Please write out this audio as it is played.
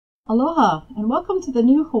Aloha, and welcome to the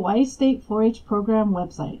new Hawaii State 4-H program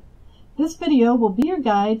website. This video will be your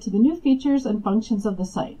guide to the new features and functions of the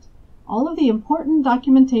site. All of the important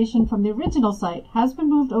documentation from the original site has been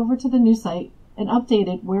moved over to the new site and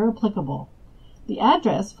updated where applicable. The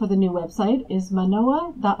address for the new website is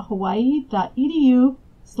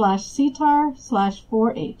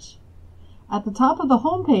manoa.hawaii.edu/ctar/4H. At the top of the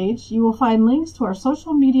home page, you will find links to our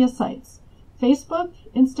social media sites, Facebook,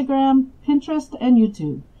 Instagram, Pinterest, and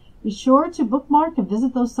YouTube. Be sure to bookmark and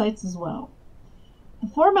visit those sites as well. The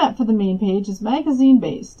format for the main page is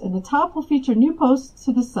magazine-based, and the top will feature new posts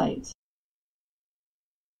to the site.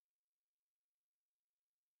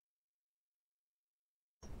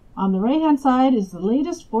 On the right-hand side is the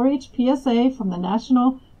latest 4-H PSA from the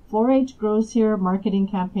National 4-H Grows Here marketing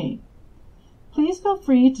campaign. Please feel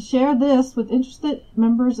free to share this with interested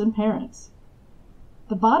members and parents.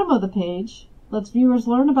 The bottom of the page lets viewers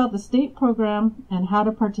learn about the state program and how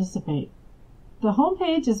to participate. The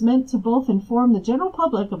homepage is meant to both inform the general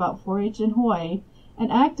public about 4-H in Hawaii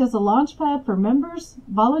and act as a launchpad for members,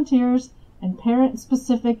 volunteers, and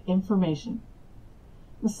parent-specific information.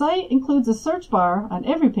 The site includes a search bar on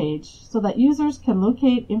every page so that users can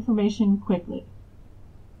locate information quickly.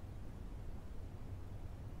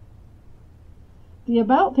 The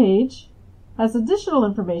About page has additional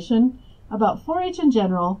information about 4-H in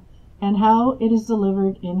general and how it is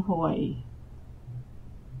delivered in Hawaii.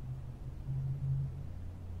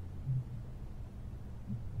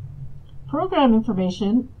 Program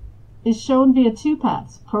information is shown via two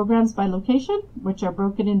paths: programs by location, which are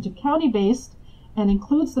broken into county-based and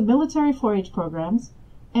includes the military 4-H programs,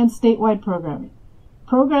 and statewide programming.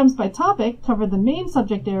 Programs by topic cover the main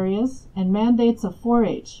subject areas and mandates of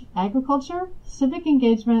 4-H: agriculture, civic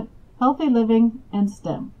engagement, healthy living, and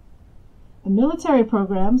STEM. The military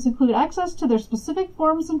programs include access to their specific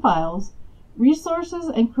forms and files, resources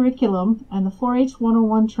and curriculum, and the 4-H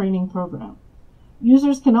 101 training program.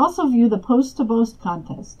 Users can also view the Post-to-Boast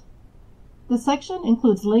contest. This section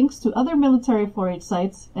includes links to other military 4-H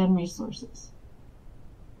sites and resources.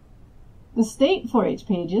 The state 4-H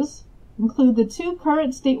pages include the two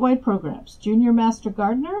current statewide programs, Junior Master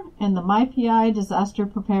Gardener and the MyPI Disaster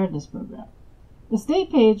Preparedness Program. The state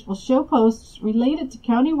page will show posts related to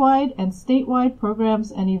countywide and statewide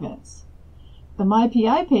programs and events. The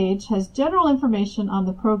MyPI page has general information on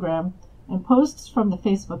the program and posts from the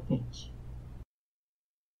Facebook page.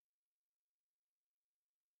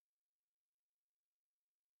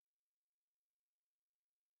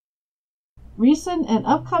 Recent and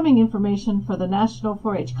upcoming information for the National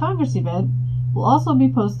 4-H Congress event will also be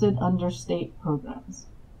posted under state programs.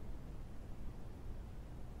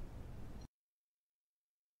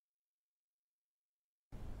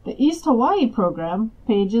 The East Hawaii program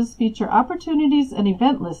pages feature opportunities and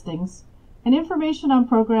event listings and information on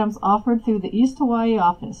programs offered through the East Hawaii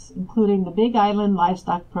office, including the Big Island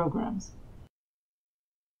livestock programs.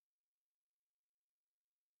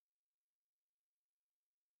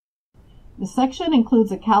 The section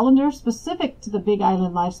includes a calendar specific to the Big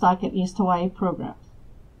Island livestock and East Hawaii programs.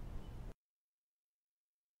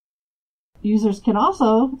 Users can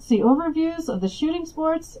also see overviews of the shooting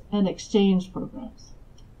sports and exchange programs.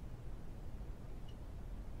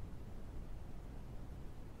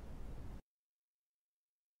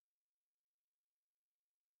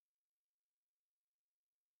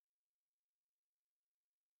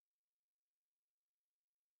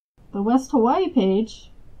 The West Hawaii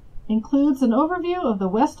page includes an overview of the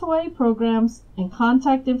West Hawaii programs and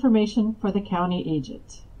contact information for the county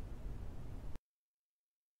agent.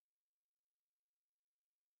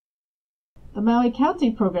 The Maui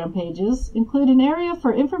County program pages include an area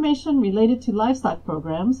for information related to livestock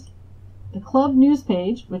programs, the club news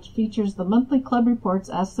page, which features the monthly club reports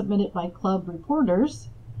as submitted by club reporters,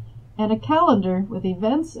 and a calendar with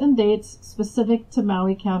events and dates specific to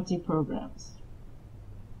Maui County programs.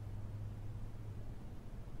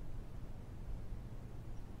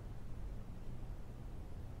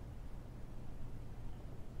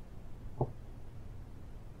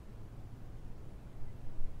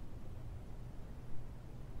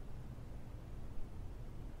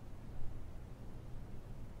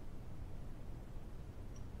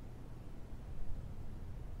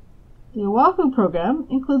 The Oahu program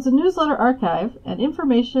includes a newsletter archive and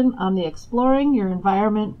information on the Exploring Your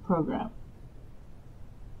Environment program.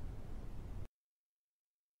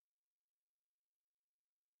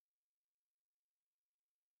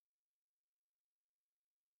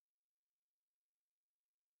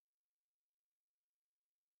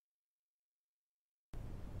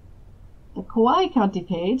 The Kauai County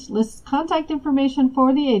page lists contact information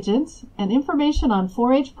for the agents and information on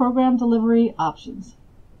 4-H program delivery options.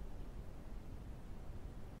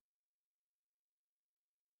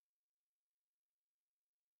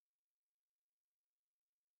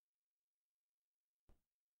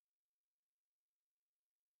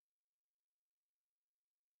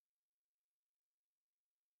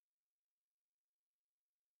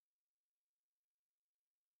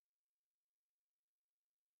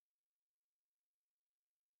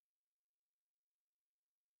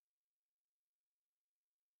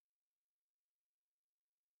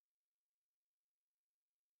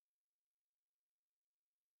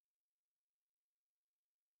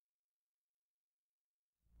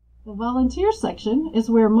 The volunteer section is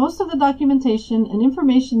where most of the documentation and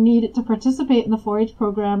information needed to participate in the 4-H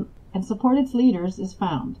program and support its leaders is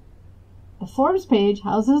found. The forms page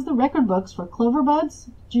houses the record books for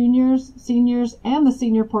Cloverbuds, juniors, seniors, and the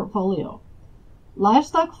senior portfolio.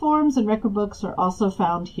 Livestock forms and record books are also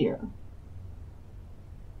found here.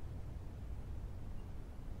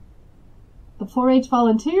 The 4-H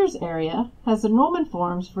volunteers area has enrollment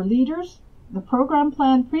forms for leaders, the program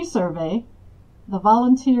plan pre-survey, the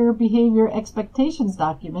volunteer behavior expectations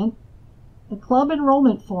document, the club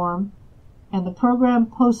enrollment form, and the program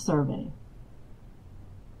post-survey.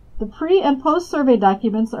 The pre- and post-survey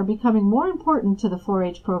documents are becoming more important to the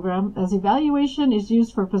 4-H program as evaluation is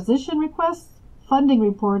used for position requests, funding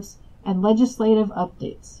reports, and legislative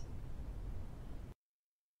updates.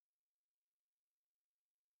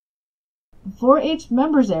 The 4-H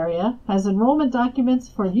members area has enrollment documents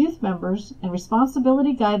for youth members and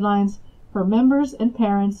responsibility guidelines for members and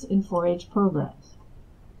parents in 4-H programs.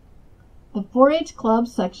 The 4-H club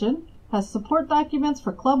section has support documents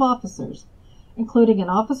for club officers, including an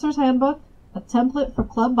officer's handbook, a template for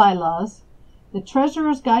club bylaws, the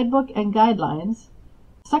treasurer's guidebook and guidelines,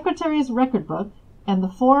 secretary's record book, and the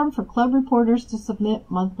form for club reporters to submit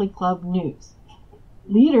monthly club news.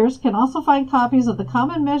 Leaders can also find copies of the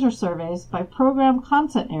Common Measure surveys by program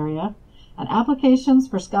content area and applications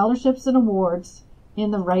for scholarships and awards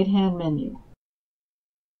in the right-hand menu.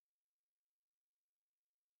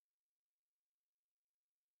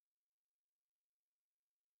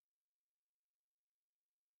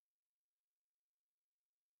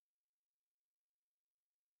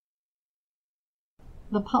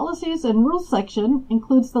 The Policies and Rules section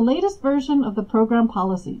includes the latest version of the program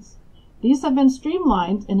policies. These have been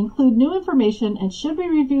streamlined and include new information and should be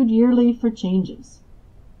reviewed yearly for changes.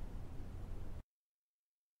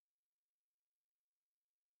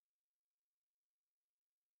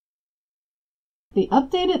 The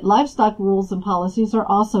updated livestock rules and policies are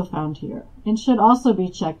also found here and should also be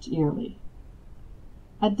checked yearly.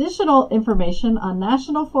 Additional information on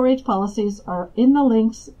national 4-H policies are in the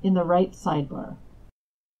links in the right sidebar.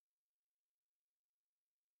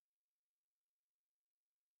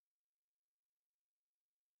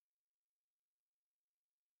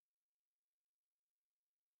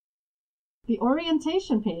 The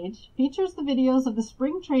orientation page features the videos of the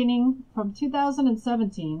spring training from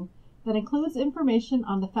 2017 that includes information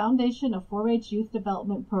on the foundation of 4-H youth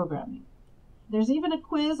development programming. There's even a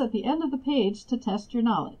quiz at the end of the page to test your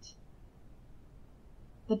knowledge.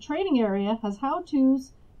 The training area has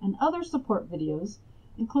how-tos and other support videos,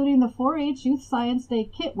 including the 4-H Youth Science Day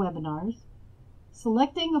Kit webinars,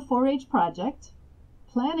 selecting a 4-H project,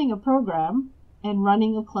 planning a program, and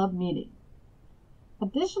running a club meeting.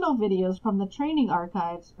 Additional videos from the training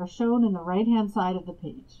archives are shown in the right-hand side of the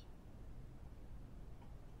page.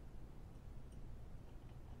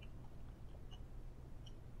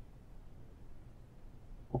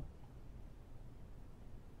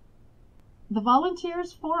 The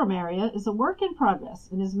Volunteers Forum area is a work in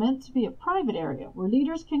progress and is meant to be a private area where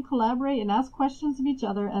leaders can collaborate and ask questions of each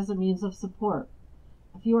other as a means of support.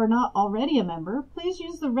 If you are not already a member, please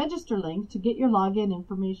use the register link to get your login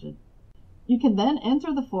information. You can then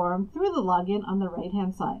enter the forum through the login on the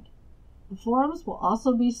right-hand side. The forums will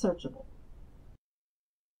also be searchable.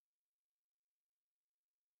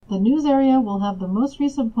 The news area will have the most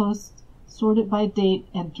recent posts sorted by date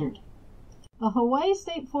entered. The Hawaii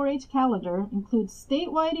State 4-H calendar includes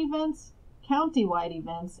statewide events, county-wide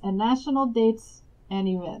events, and national dates and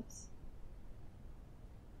events.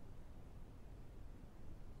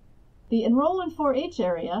 The Enroll in 4-H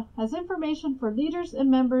area has information for leaders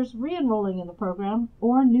and members re-enrolling in the program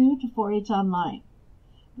or new to 4-H Online.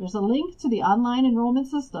 There's a link to the online enrollment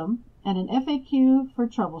system and an FAQ for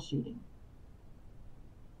troubleshooting.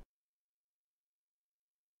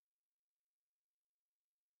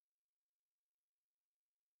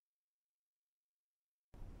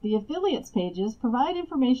 The affiliates pages provide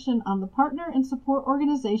information on the partner and support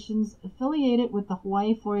organizations affiliated with the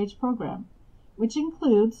Hawaii 4-H program, which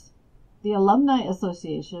includes the Alumni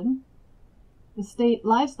Association, the State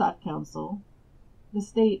Livestock Council, the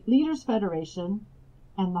State Leaders Federation,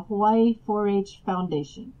 and the Hawaii 4-H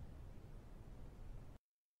Foundation.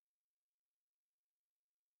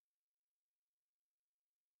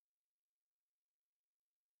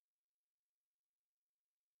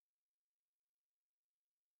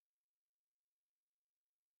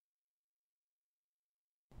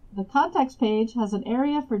 The Contacts page has an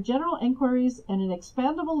area for general inquiries and an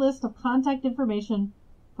expandable list of contact information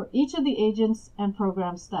for each of the agents and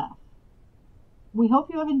program staff. We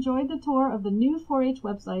hope you have enjoyed the tour of the new 4-H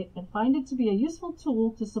website and find it to be a useful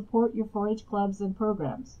tool to support your 4-H clubs and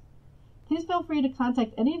programs. Please feel free to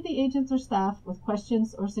contact any of the agents or staff with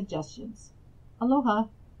questions or suggestions. Aloha!